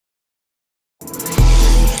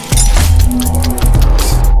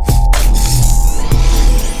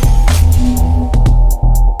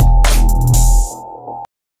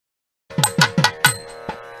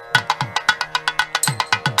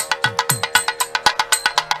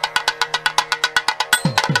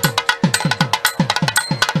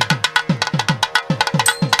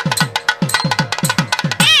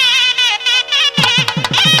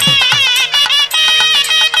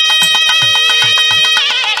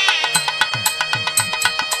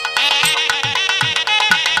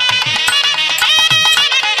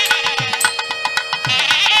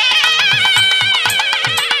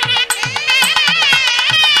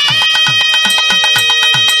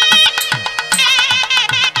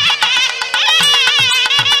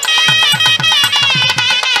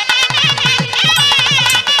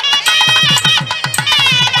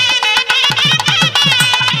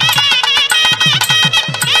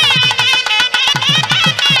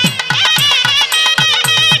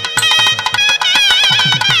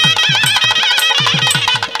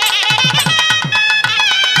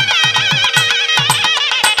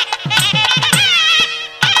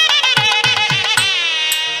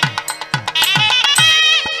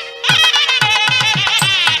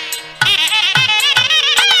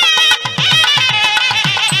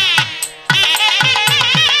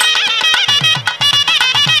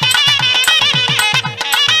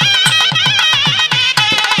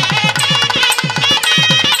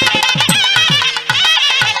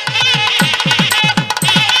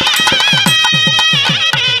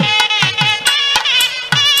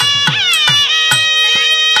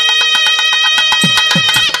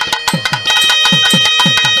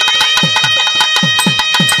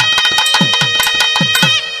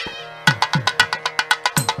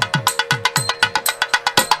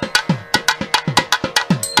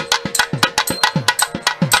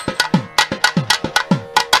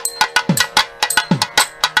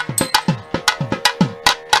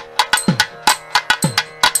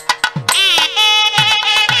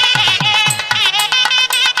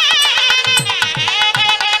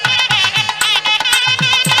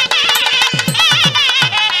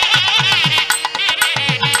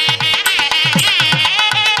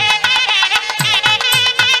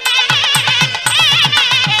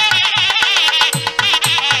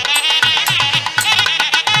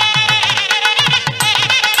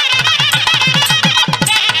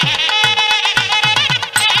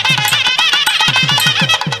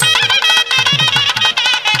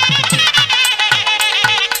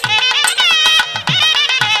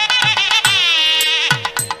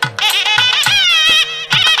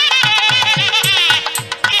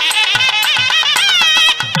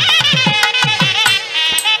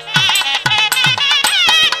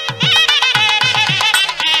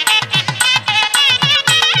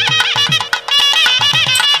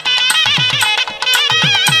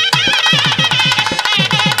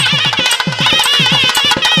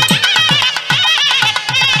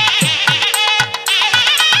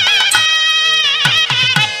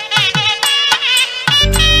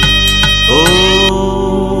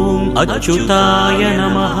अच्युताय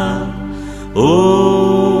नमः।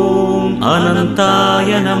 ॐ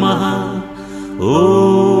अनन्ताय नमः।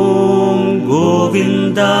 ॐ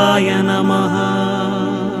गोविन्दाय नमः।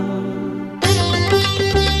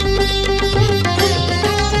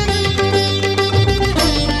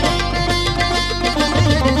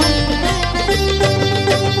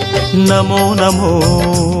 नमो नमो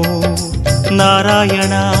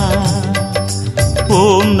नारायण। ॐ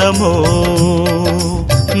नमो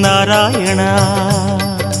नारायण।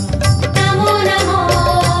 नमो नमो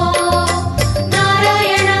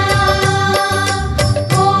नारायण।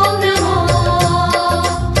 ॐ नमो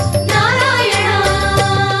नारायण।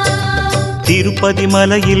 திருப்பதி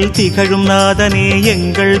மலையில் திகழும் நாதனே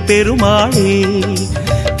எங்கள் பெருமாளே,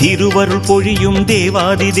 திருவருள் பொழியும்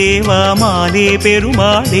தேவாதி தேவா மாலே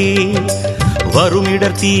பெருமாளே,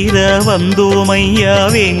 வருமிடர் தீர வந்தோம் ஐயா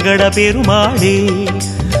வேங்கட பெருமாளே,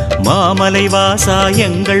 மாமலை வாசா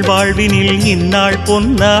எங்கள் வாழ்வினில் இந்நாள்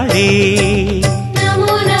பொன்னாளே.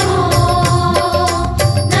 நமோ நமோ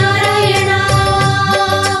நாராயண.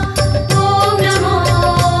 ஓம் நமோ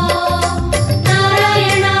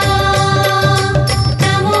நாராயண.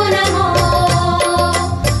 நமோ நமோ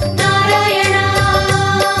நாராயண.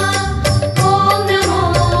 ஓம் நமோ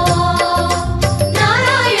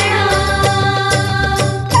நாராயண.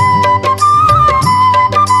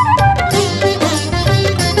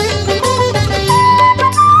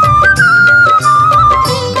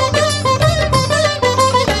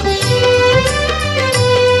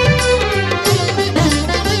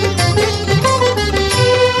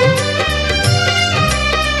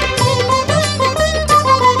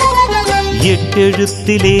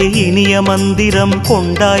 எட்டெழுத்திலே இனிய மந்திரம்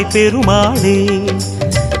கொண்டாய் பெருமாளே,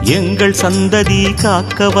 எங்கள் சந்ததி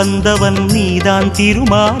காக்க வந்தவன் நீதான்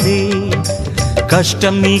திருமாலே,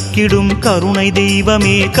 கஷ்டம் நீக்கிடும் கருணை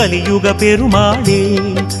தெய்வமே கலியுக பெருமாளே,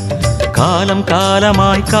 காலம்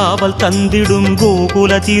காலமாய் காவல் தந்திடும்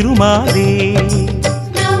கோகுல திருமாலே.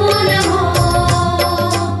 நமோ நமோ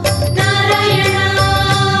நாராயண.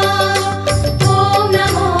 ஓம்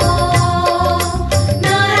நமோ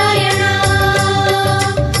நாராயண.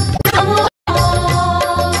 நமோ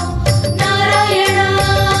நாராயண.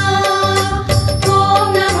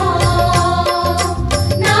 ஓம் நமோ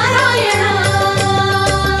நாராயண.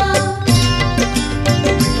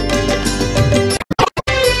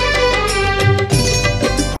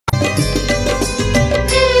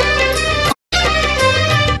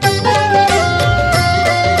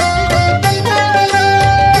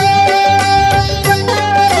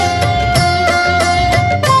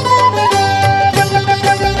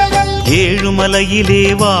 ஏழுமலையிலே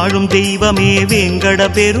வாழும் தெய்வமே வேங்கட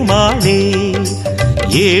பெருமாளே,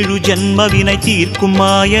 ஏழு ஜன்மவினை தீர்க்கும்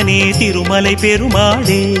மாயனே திருமலை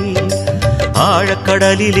பெருமாளே,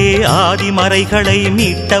 ஆழக்கடலிலே ஆதிமறைகளை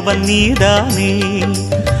மீட்டவன் நீதானே,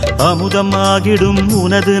 அமுதமாகிடும்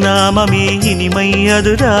உனது நாமமே இனிமை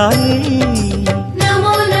அதுதானே.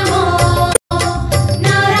 நமோ நமோ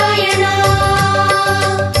நாராயண.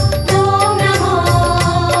 ஓம் நமோ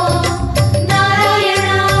நாராயண.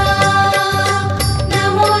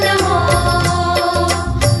 நமோ நமோ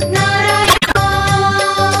நாராயண.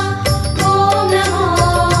 ஓம் நமோ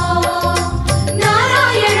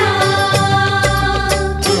நாராயண.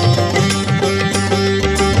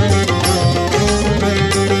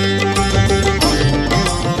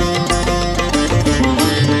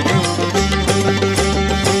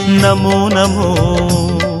 नमो नमो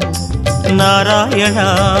नारायण।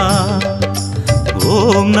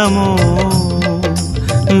 ॐ नमो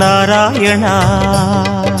नारायण।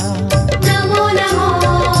 நமோ நமோ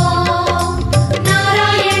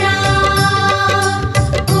நாராயண.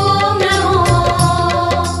 ஓம் நமோ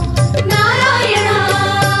நாராயண.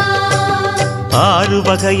 ஆறு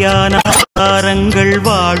வகையான ஆகாரங்கள்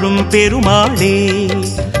வாழும் பெருமாளே,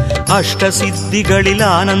 அஷ்ட சித்திகளில்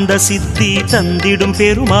ஆனந்த சித்தி தந்திடும்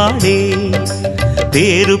பெருமாளே,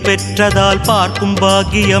 பேரு பெற்றதால் பார்க்கும்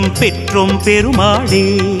பாக்கியம் பெற்றோம் பெருமாளே,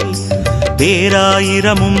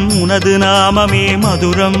 பேராயிரமும் உனது நாமமே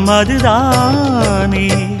மதுரம் அதுதானே.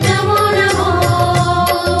 நமோ நமோ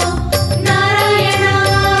நாராயண.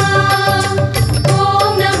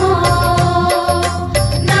 ஓம் நமோ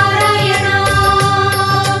நாராயண.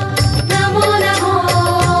 நமோ நமோ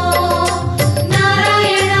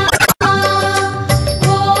நாராயண.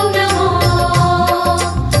 ஓம் நமோ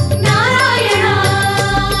நாராயண.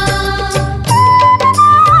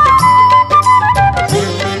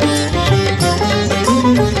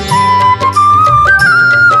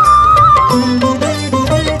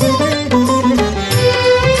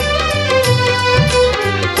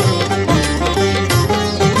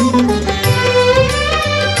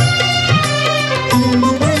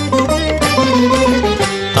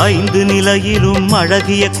 ஐந்து நிலையிலும்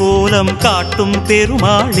அழகிய கோலம் காட்டும்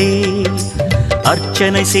பெருமாளே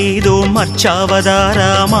அர்ச்சனை செய்தோம் அர்ச்சாவதாரா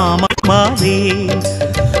மாமாவே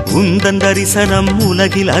உந்தன் தரிசனம்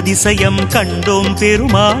உலகில் அதிசயம் கண்டோம்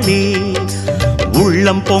பெருமாளே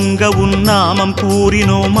உள்ளம் பொங்க உன் நாமம்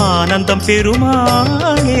கூறினோம் ஆனந்தம்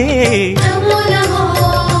பெருமாளே நமோ நமோ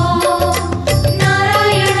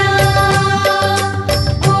நாராயணா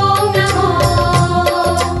ஓம் நமோ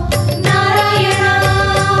நாராயணா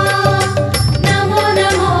நமோ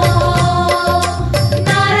நமோ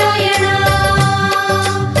நாராயணா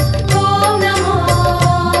ஓம் நமோ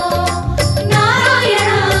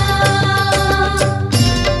நாராயணா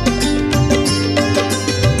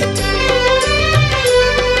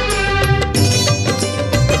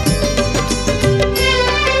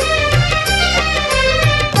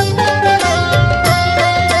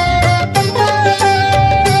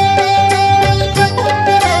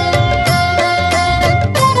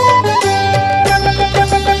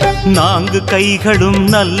நான்கு கைகளும்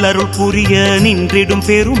நல்லருள் புரிய நின்றிடும்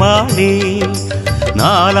பெருமாளே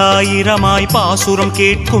நாலாயிரமாய் பாசுரம்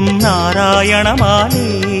கேட்கும் நாராயணமாலே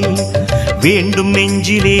வேண்டும்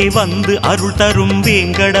நெஞ்சிலே வந்து அருள் தரும்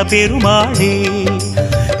வேங்கட பெருமாளே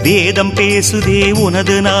வேதம் பேசுதே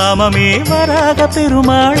உனது நாமமே வராக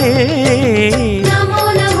பெருமாளே நமோ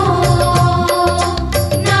நமோ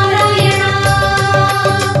நாராயணா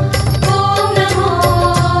ஓம் நமோ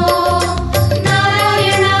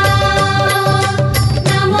நாராயணா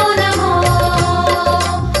நமோ நமோ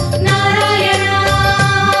நாராயணா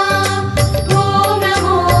ஓம்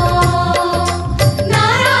நமோ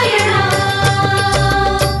நாராயணா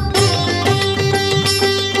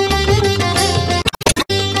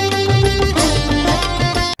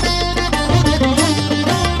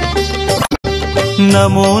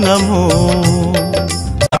நமோ நமோ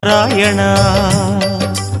நாராயணா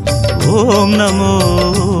ஓம் நமோ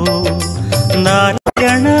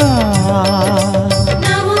நாராயணா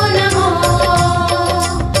நமோ நமோ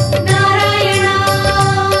நாராயணா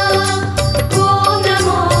ஓம்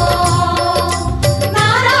நமோ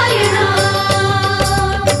நாராயணா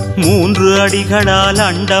மூன்று அடிகளால்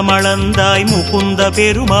அண்டமளந்தாய் முகுந்த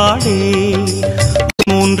பெருமாளே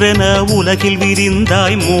மூன்றென உலகில்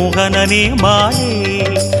விரிந்தாய் மோகனனே மாலே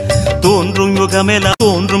தோன்றும் யுகமெல்லாம்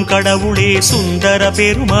தோன்றும் கடவுளே சுந்தர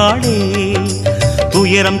பெருமாளே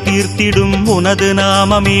துயரம் தீர்த்திடும் உனது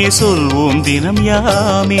நாமமே சொல்வோம் தினம்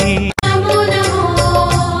யாமே நமோ நமோ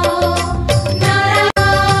நாராயணா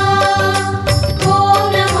ஓம்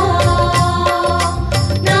நமோ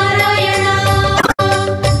நாராயணா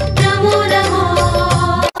நமோ நமோ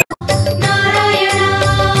நாராயணா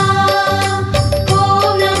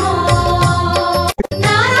ஓம் நமோ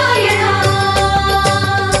நாராயணா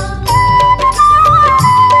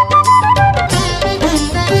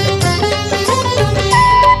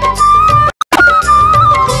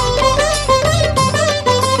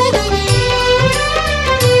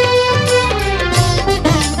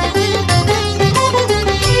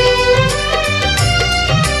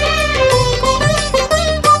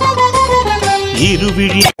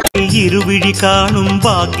இருவிழி காணும்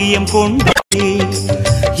பாக்கியம் கொண்டே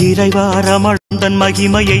இறைவாரமழ்ந்தன்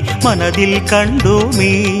மகிமையை மனதில்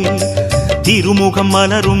கண்டோமே திருமுகம்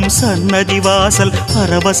மலரும் சன்னதி வாசல்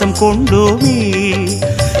பரவசம் கொண்டோமே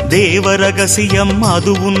தேவரகசியம்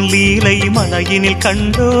அதுவும் லீலை மலையினில்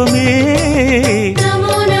கண்டோமே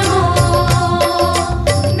நமோ நமோ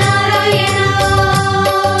நாராயணா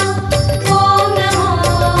ஓம் நமோ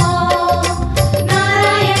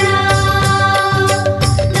நாராயணா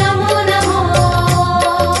நமோ நமோ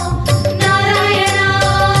நாராயணா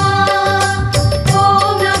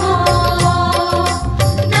ஓம் நமோ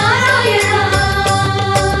நாராயணா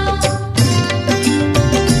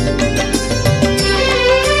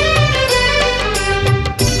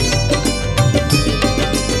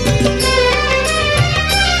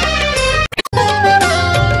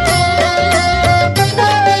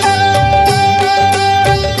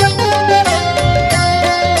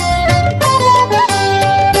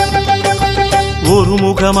ஒரு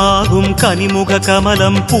முகமாகும் கனிமுக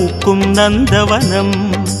கமலம் பூக்கும் நந்தவனம்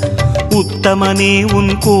உத்தமனே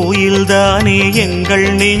உன் கோயில்தானே எங்கள்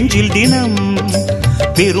நெஞ்சில் தினம்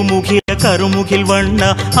பெருமுகில கருமுகில் வண்ண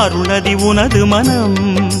அருணதி உனது மனம்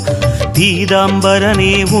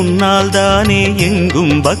பீதாம்பரனே உன்னால் தானே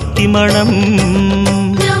எங்கும் பக்தி மணம்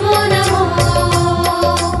நமோ நமோ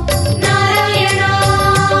நாராயணா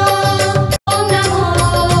ஓம் நமோ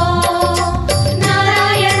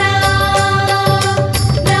நாராயணா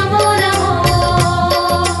நமோ நமோ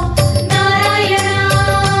நாராயணா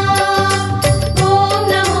ஓம்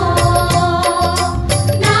நமோ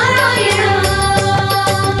நாராயணா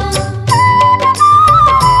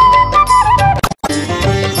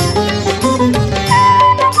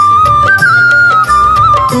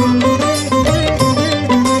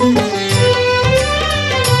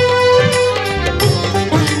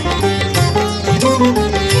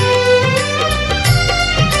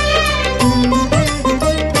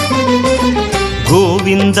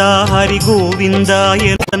கோவிந்தா ஹரி கோவிந்தா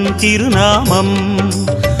என் திருநாமம்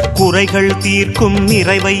குறைகள் தீர்க்கும்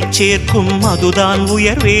நிறைவை சேர்க்கும் அதுதான்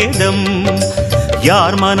உயர் வேதம்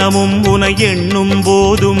யார் மனமும் உனை எண்ணும்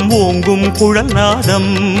போதும் ஓங்கும் குழல்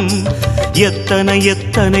நாதம் எத்தனை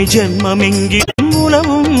எத்தனை ஜென்மம் எங்கிலும்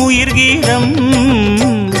உலவும் உயிர் கீதம்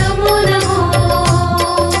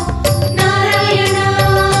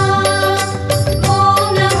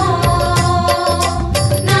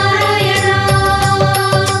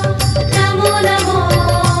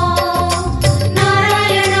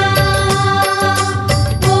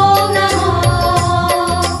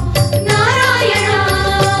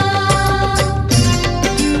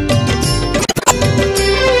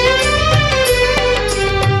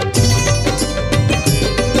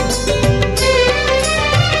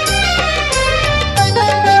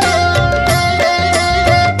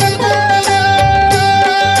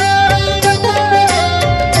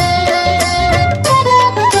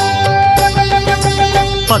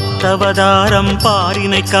பத்தவதாரம்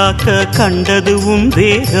பாரினை காக்க கண்டது உன்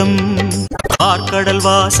வேகம் பார்க்கடல்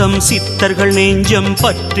வாசம் சித்தர்கள் நெஞ்சம்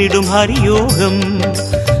பற்றிடும் ஹரியோகம்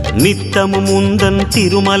நித்தமும் உந்தன்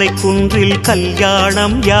திருமலை குன்றில்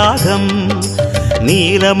கல்யாணம் யாகம்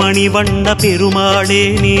நீலமணி வண்ண பெருமாளே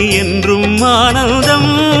நீ என்றும்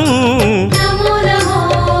ஆனந்தம்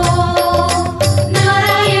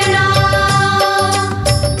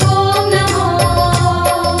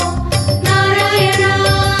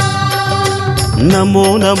நமோ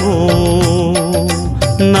நமோ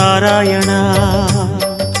நாராயணா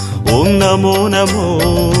ஓம் நமோ நமோ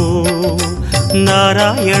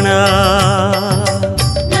நாராயணா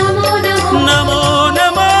நமோ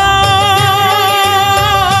நமோ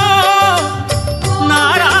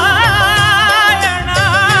நாராயணா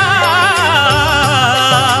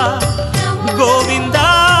கோவிந்தா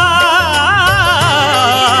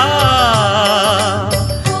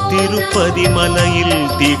திருப்பதி மலையில்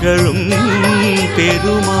திகழும்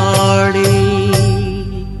பெருமாளே